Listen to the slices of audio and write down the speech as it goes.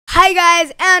Hi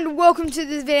guys, and welcome to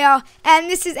this video, and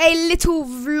this is a little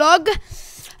vlog,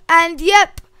 and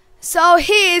yep, so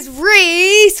here's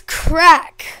Reese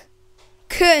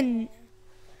Kraken,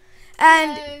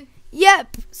 and Hello.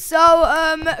 yep,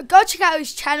 so go check out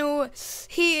his channel.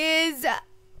 He is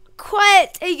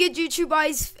quite a good YouTuber.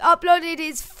 He's uploaded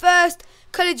his first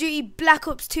Call of Duty Black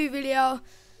Ops 2 video,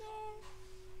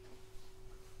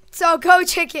 so go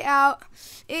check it out.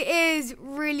 It is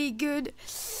really good,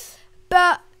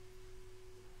 but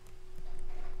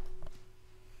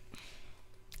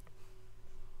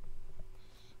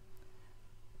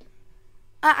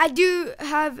I do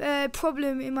have a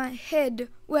problem in my head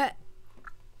where...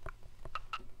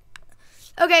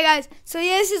 Okay guys, so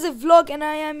yeah, this is a vlog and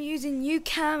I am using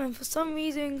UCam, and for some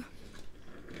reason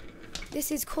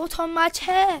this is caught on my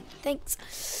chair. Thanks.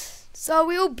 So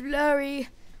we're all blurry.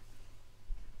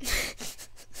 It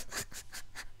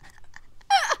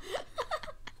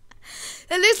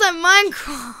looks like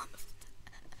Minecraft.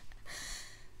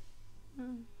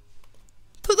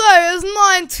 Today is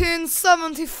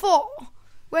 1974.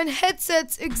 When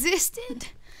headsets existed.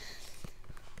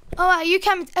 Oh wow,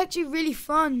 UCam is actually really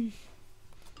fun.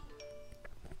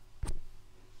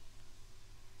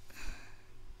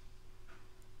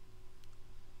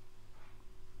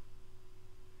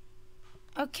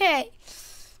 Okay,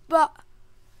 but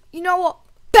you know what?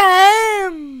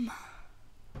 BAM!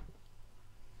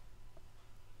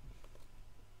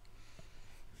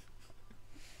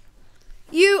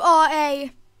 You are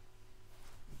a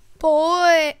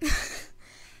boy.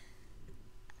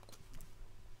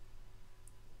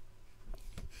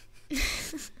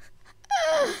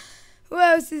 Who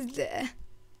else is there?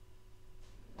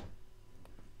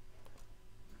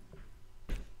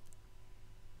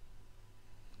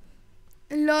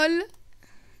 LOL.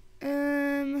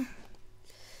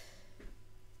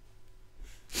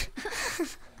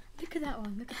 Look at that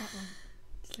one. Look at that one.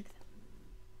 Just look at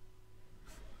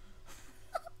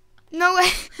that. No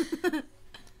way.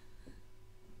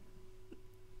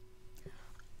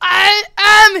 I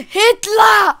am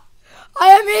Hitler. I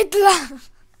am Hitler.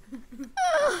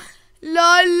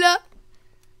 LOL.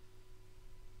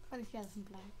 Funny if he hasn't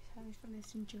black. How is one of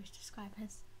those Jewish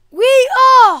describers? We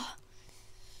are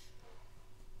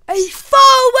a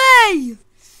far away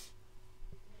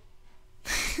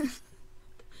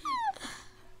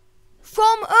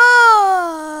from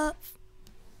Earth.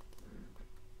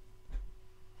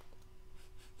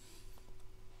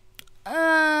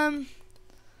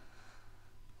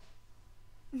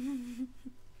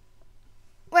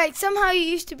 Wait, somehow you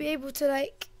used to be able to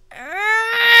like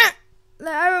I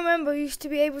remember you used to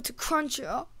be able to crunch it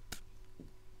up.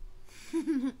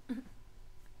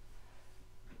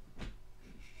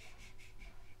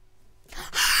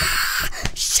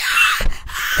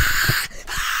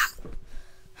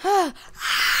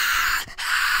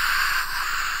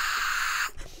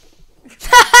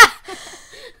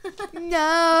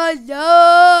 No,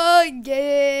 yeah.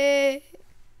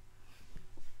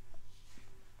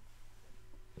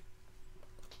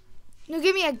 No,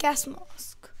 give me a gas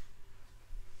mask.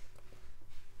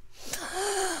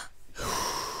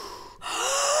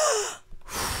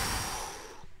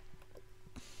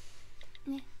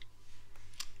 Yeah.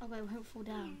 Oh wait, we won't fall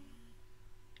down.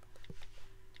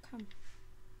 Come.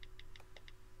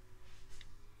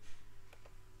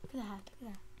 Look at that. Look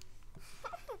at that.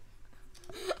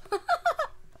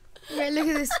 Wait, look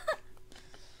at this.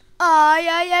 Ah,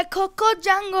 yeah, yeah, Coco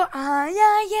Django. Ah,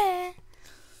 yeah, yeah.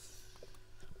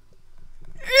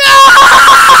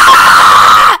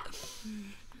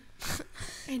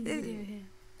 End the video here.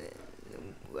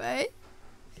 Wait.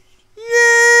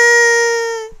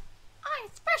 I'm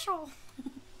special.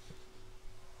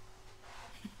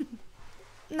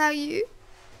 Now you.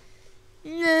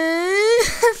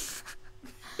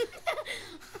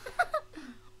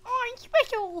 I'm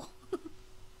special.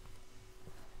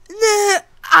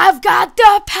 I've got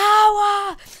the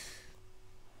power.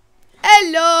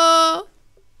 Hello.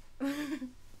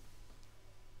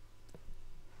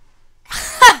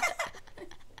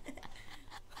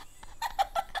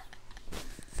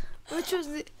 Which was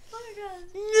it? Oh my god.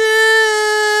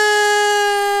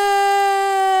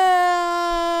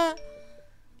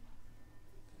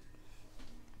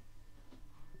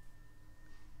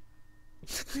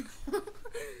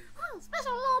 Oh,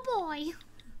 special little boy.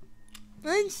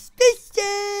 I'm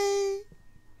special.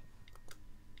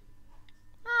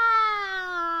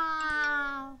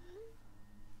 Ah.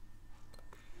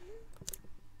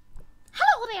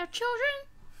 Hello there, children.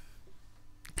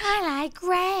 I like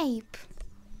grape.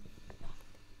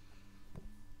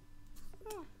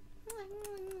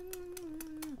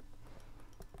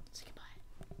 Say goodbye.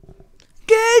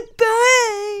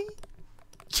 Goodbye.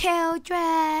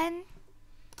 children.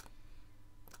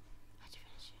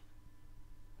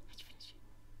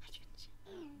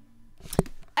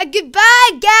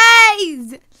 Goodbye,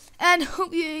 guys, and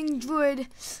hope you enjoyed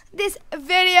this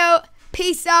video.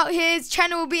 Peace out. His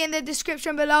channel will be in the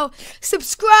description below.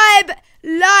 Subscribe,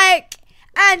 like,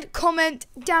 and comment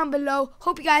down below.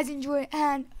 Hope you guys enjoy,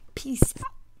 and peace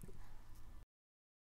out.